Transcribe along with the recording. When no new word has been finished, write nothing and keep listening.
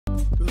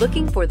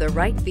Looking for the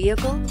right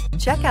vehicle?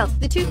 Check out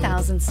the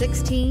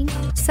 2016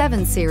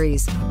 7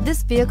 Series.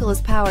 This vehicle is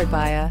powered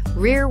by a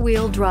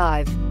rear-wheel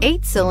drive,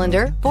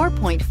 8-cylinder,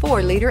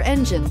 4.4-liter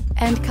engine,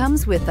 and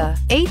comes with a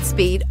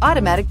 8-speed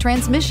automatic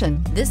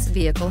transmission. This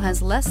vehicle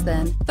has less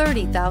than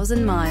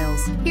 30,000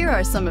 miles. Here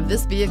are some of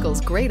this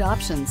vehicle's great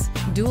options: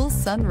 dual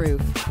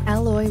sunroof,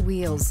 alloy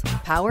wheels,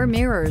 power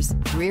mirrors,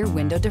 rear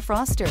window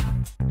defroster.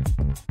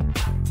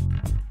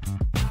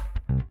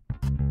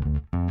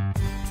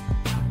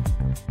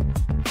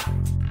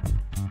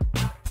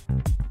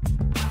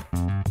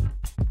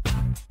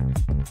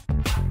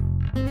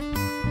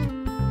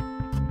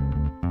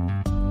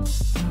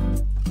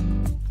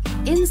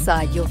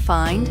 Inside you'll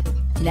find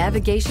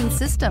navigation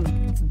system,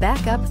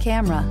 backup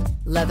camera,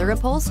 leather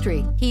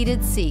upholstery,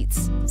 heated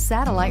seats,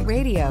 satellite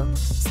radio,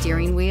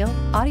 steering wheel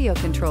audio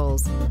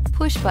controls,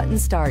 push button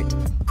start,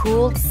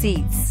 cooled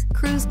seats,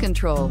 cruise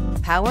control,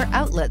 power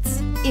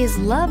outlets. Is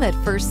love at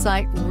first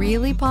sight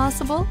really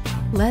possible?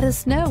 Let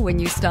us know when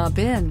you stop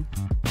in.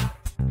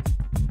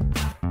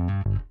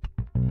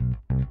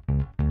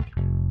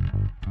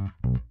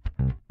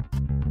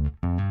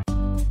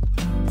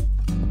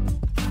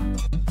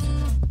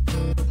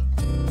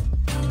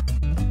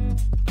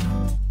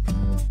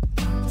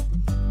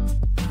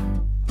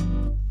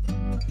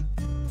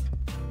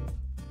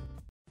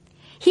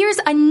 Here's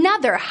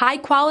another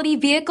high-quality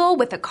vehicle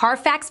with a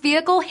Carfax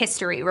Vehicle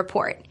History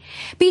Report.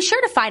 Be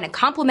sure to find a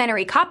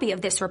complimentary copy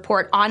of this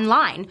report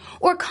online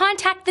or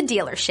contact the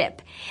dealership.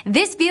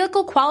 This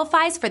vehicle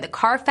qualifies for the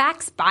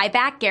Carfax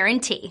Buyback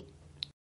Guarantee.